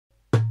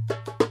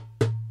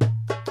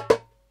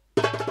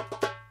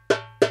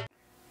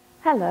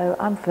Hello,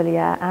 I'm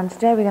Fulya, and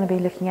today we're going to be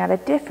looking at a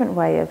different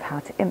way of how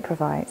to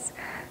improvise.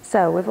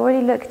 So we've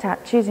already looked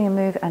at choosing a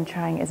move and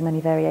trying as many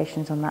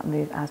variations on that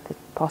move as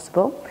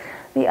possible.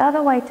 The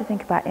other way to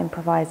think about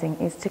improvising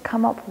is to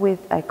come up with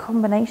a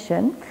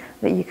combination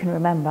that you can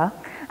remember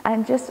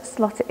and just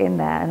slot it in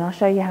there, and I'll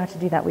show you how to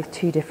do that with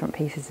two different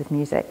pieces of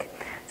music.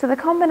 So the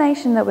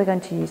combination that we're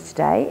going to use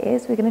today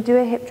is we're going to do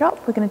a hip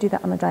drop. We're going to do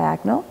that on the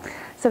diagonal.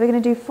 So we're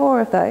going to do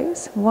 4 of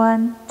those.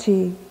 1,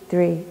 2,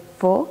 3,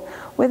 4.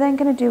 We're then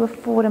going to do a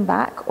forward and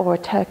back, or a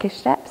Turkish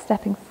step,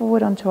 stepping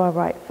forward onto our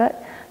right foot,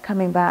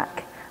 coming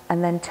back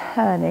and then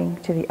turning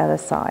to the other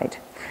side.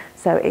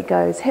 So it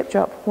goes hip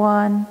drop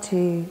 1,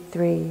 2,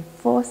 3,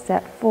 4,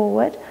 step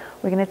forward.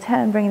 We're going to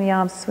turn, bringing the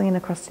arms swinging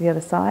across to the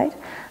other side,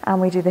 and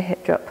we do the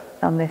hip drop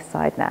on this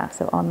side now.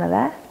 So on the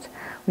left,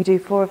 we do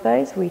 4 of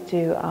those. We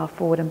do our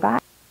forward and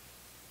back,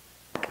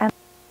 and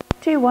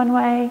 2 one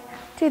way,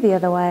 2 the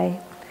other way,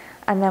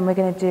 and then we're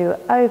going to do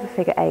over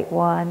figure 8,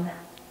 1,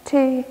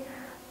 2,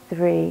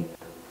 3,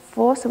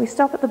 4. So we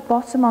stop at the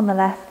bottom on the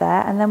left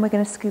there, and then we're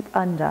going to scoop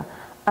under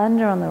on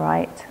the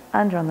right,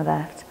 under on the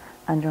left,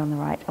 under on the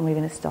right, and we're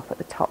going to stop at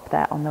the top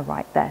there on the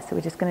right there. So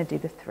we're just going to do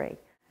the 3.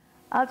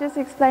 I'll just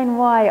explain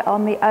why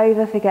on the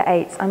over figure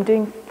 8s I'm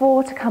doing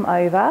 4 to come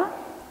over,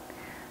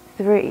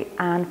 3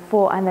 and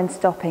 4, and then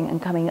stopping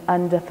and coming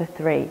under for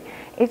 3.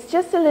 It's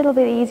just a little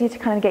bit easier to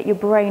kind of get your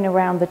brain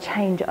around the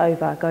change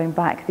over, going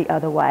back the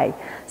other way,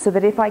 so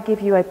that if I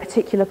give you a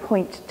particular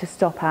point to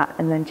stop at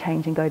and then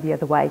change and go the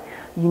other way,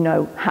 you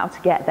know how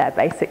to get there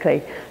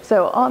basically.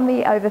 So on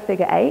the over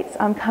figure 8s,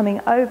 I'm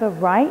coming over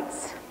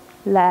right,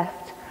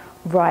 left,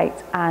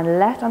 right and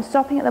left. I'm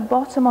stopping at the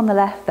bottom on the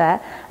left there,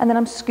 and then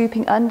I'm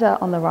scooping under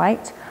on the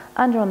right,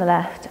 under on the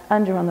left,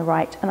 under on the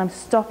right, and I'm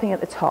stopping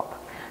at the top.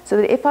 So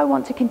that if I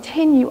want to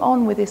continue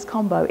on with this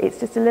combo, it's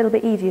just a little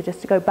bit easier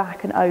just to go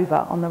back and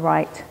over on the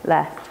right,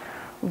 left,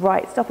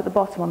 right, stop at the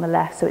bottom on the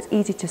left, so it's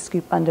easy to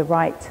scoop under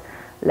right,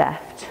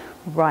 left,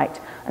 right,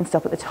 and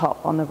stop at the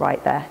top on the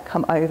right there.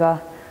 Come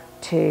over,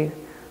 2,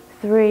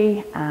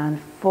 3 and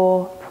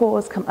 4,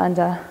 pause, come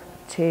under,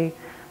 2,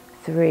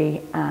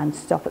 3 and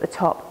stop at the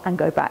top and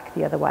go back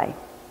the other way.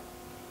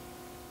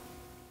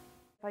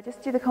 If I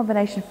just do the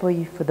combination for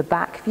you for the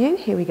back view,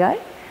 here we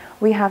go.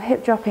 We have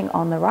hip dropping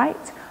on the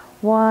right,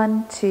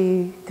 1,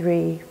 2,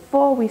 3,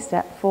 4, we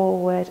step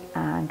forward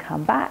and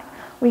come back.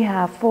 We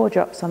have 4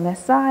 drops on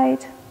this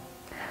side,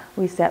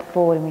 we step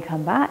forward and we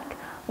come back.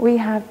 We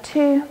have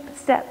 2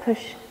 step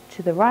push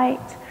to the right,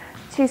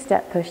 2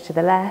 step push to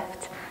the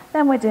left,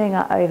 then we're doing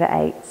our over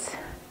 8s,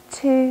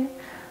 2,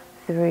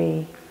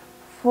 3,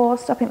 4,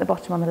 stopping at the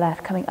bottom on the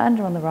left, coming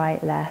under on the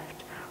right,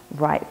 left,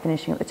 right,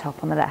 finishing at the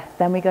top on the left.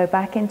 Then we go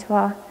back into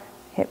our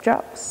hip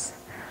drops,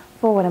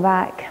 forward and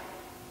back,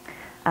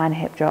 and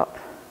hip drop,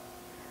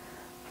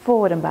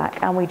 forward and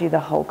back, and we do the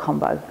whole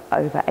combo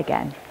over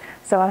again.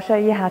 So I'll show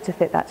you how to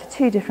fit that to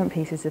 2 different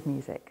pieces of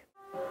music.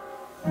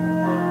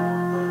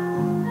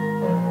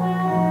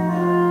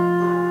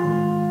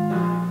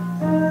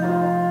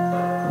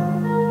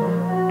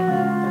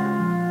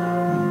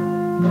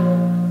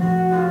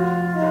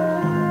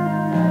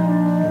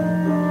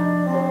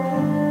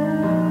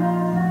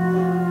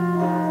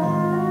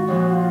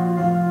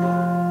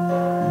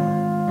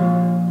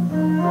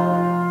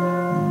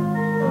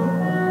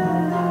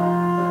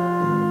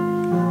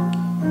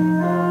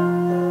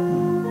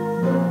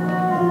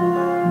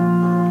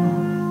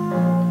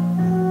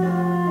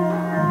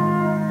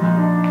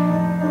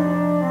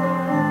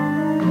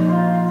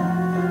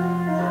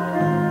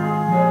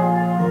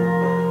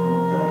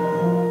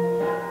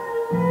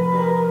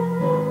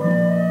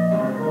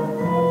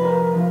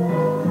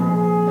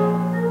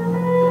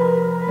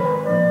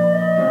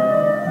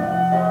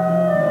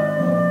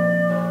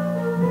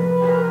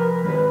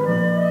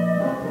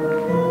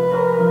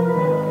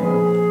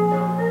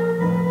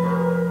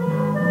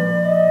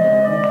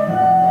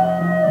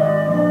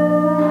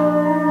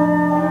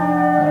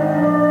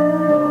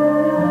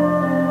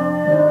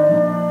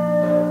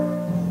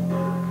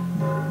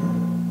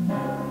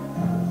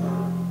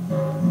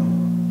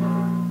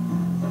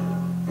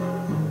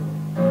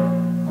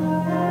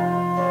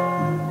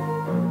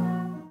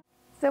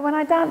 So when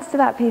I danced to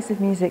that piece of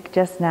music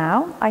just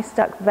now, I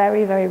stuck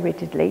very, very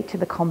rigidly to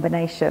the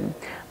combination.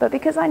 But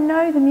because I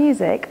know the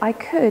music, I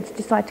could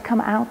decide to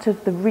come out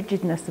of the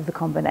rigidness of the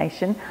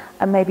combination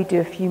and maybe do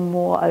a few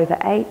more over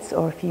 8s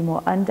or a few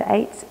more under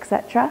 8s,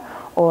 etc.,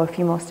 or a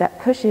few more step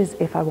pushes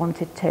if I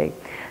wanted to.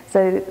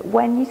 So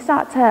when you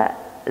start to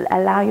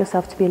allow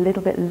yourself to be a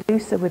little bit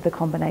looser with the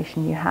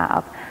combination you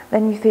have,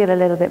 then you feel a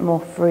little bit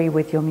more free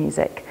with your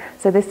music.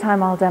 So this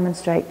time I'll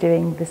demonstrate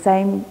doing the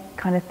same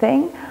kind of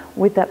thing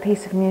with that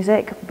piece of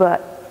music,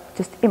 but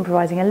just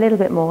improvising a little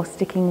bit more,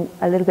 sticking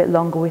a little bit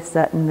longer with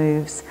certain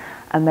moves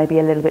and maybe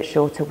a little bit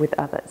shorter with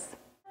others.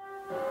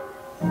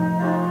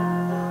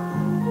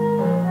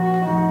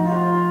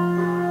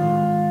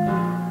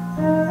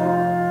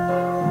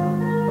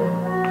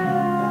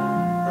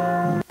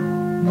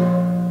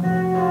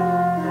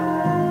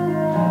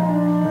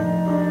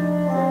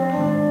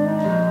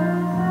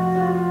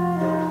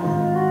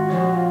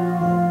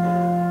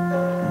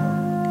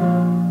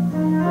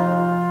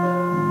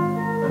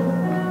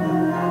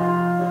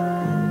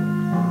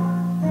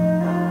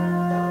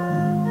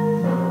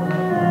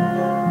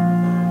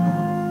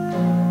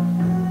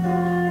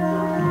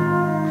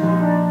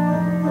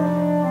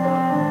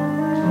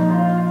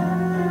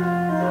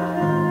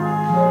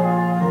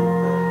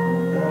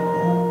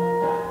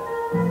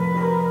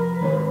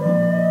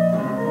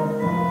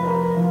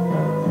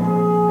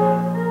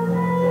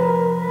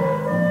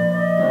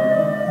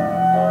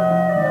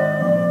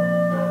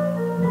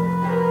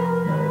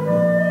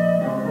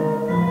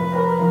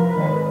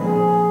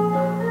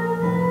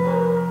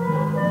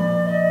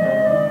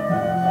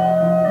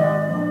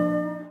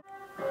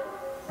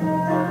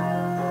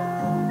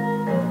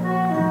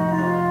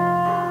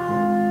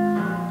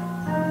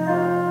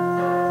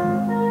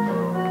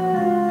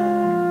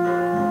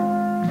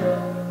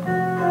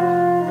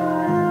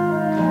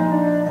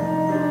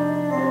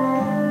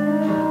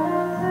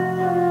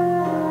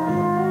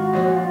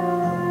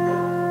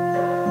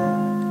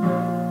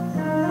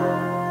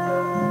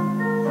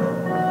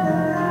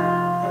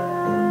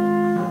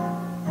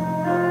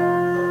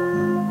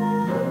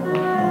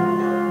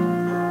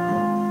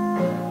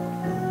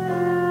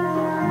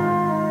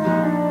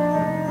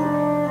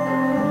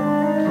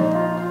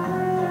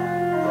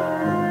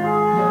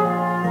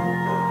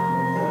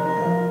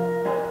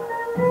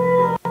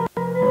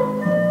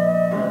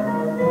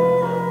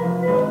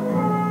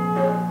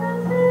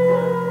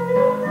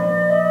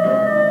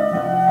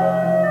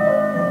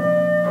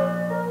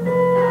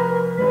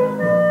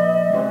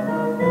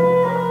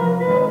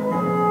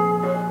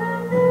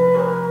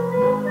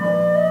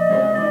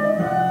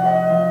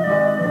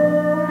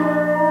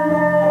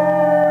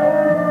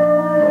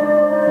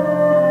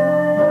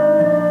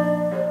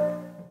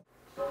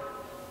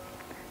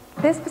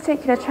 This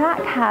particular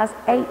track has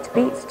 8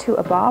 beats to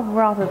a bar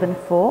rather than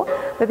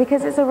 4, but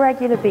because it's a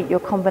regular beat, your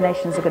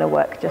combinations are going to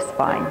work just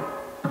fine.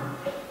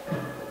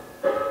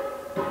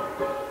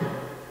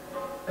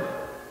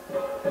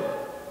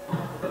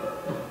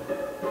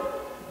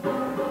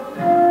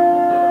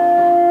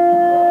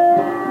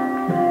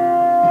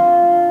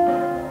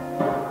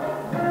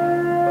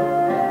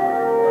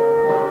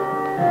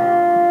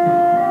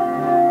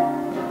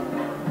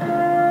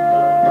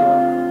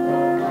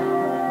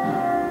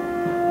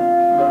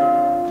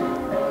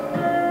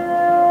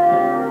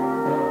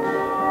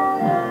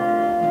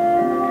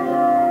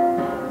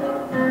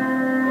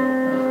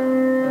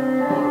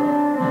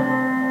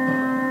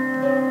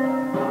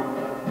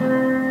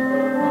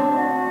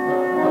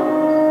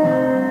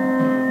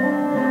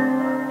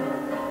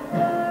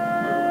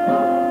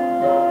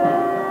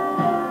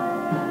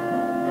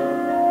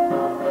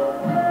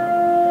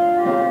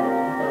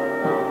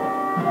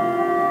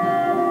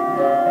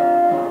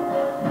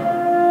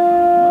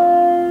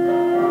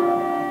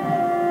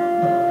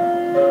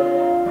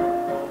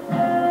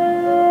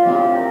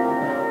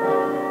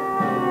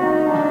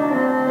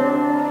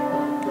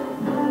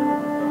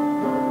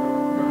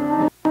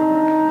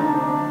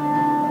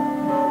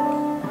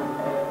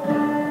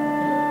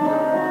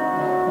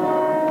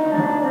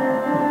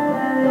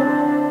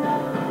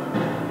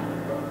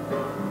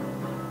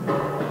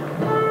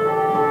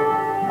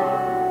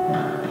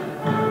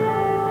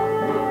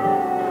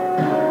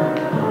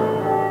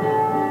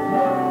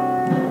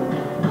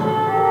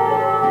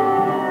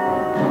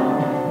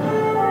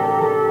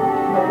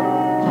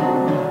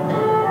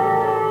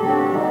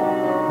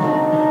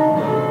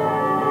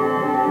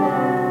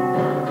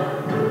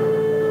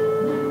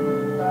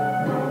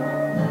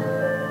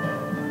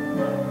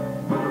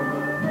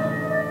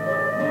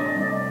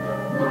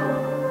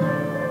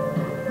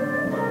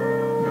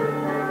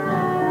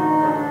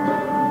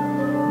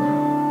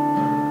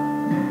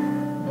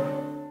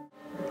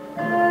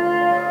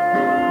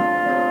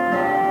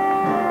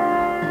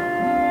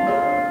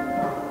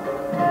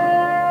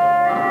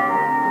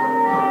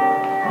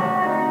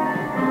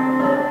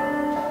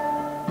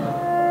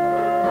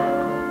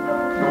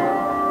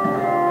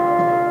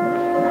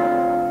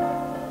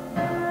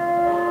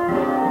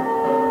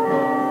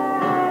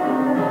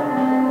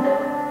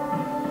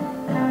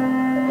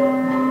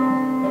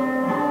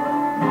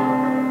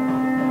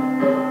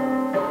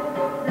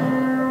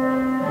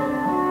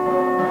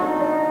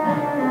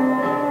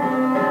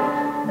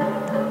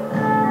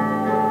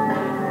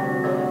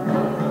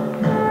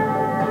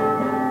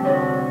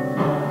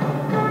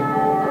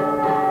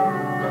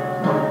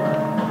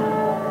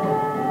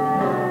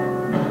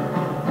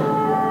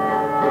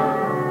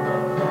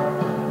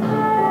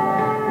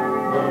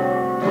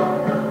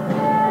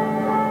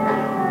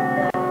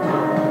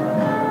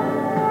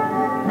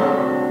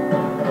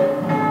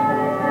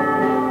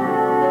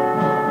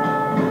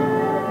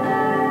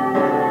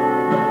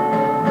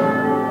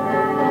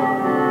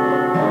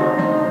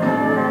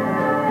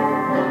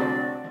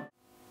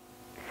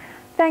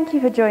 Thank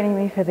you for joining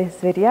me for this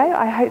video.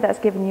 I hope that's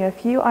given you a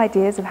few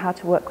ideas of how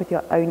to work with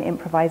your own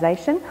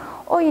improvisation.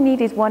 All you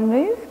need is one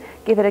move.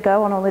 Give it a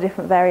go on all the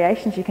different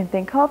variations you can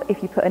think of.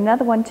 If you put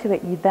another one to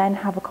it, you then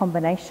have a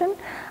combination,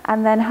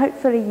 and then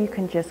hopefully you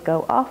can just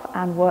go off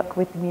and work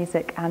with the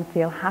music and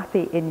feel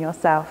happy in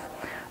yourself.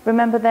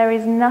 Remember, there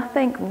is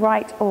nothing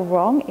right or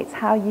wrong. It's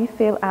how you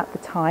feel at the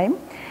time.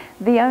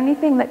 The only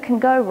thing that can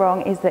go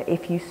wrong is that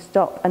if you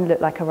stop and look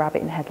like a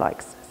rabbit in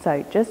headlights.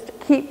 So just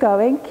keep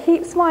going,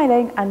 keep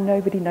smiling, and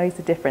nobody knows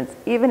the difference.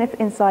 Even if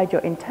inside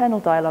your internal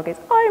dialogue is,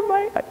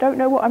 I don't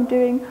know what I'm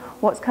doing,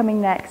 what's coming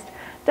next.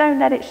 Don't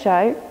let it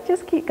show,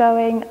 just keep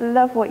going,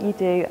 love what you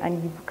do,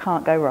 and you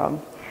can't go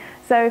wrong.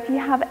 So if you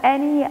have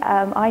any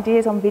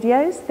ideas on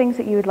videos, things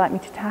that you would like me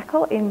to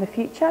tackle in the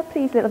future,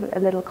 please leave a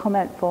little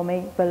comment for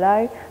me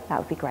below. That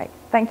would be great.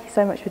 Thank you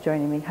so much for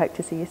joining me. Hope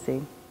to see you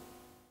soon.